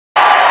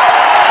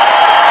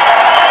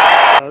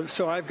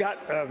So I've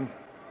got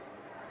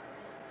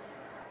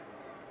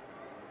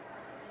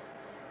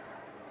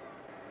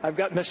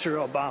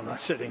Mr. Obama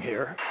sitting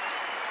here.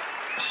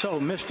 So,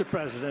 Mr.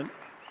 President,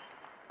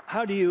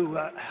 how do you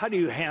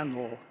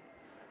handle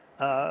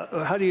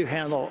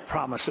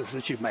promises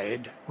that you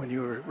made when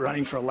you were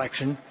running for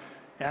election,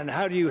 and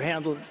how do you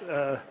handle it?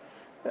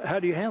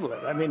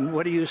 I mean,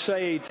 what do you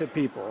say to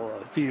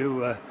people? Do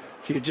you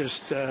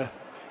just I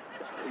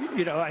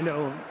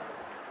know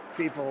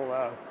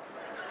people.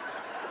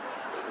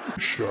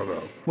 Shut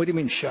up. What do you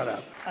mean, shut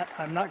up?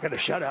 I'm not going to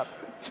shut up.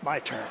 It's my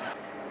turn.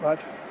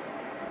 What?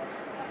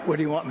 What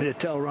do you want me to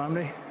tell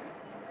Romney?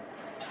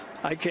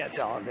 I can't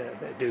tell him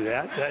to do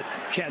that.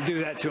 Can't do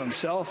that to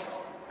himself.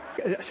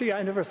 See,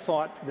 I never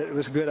thought that it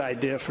was a good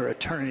idea for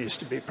attorneys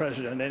to be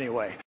president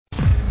anyway.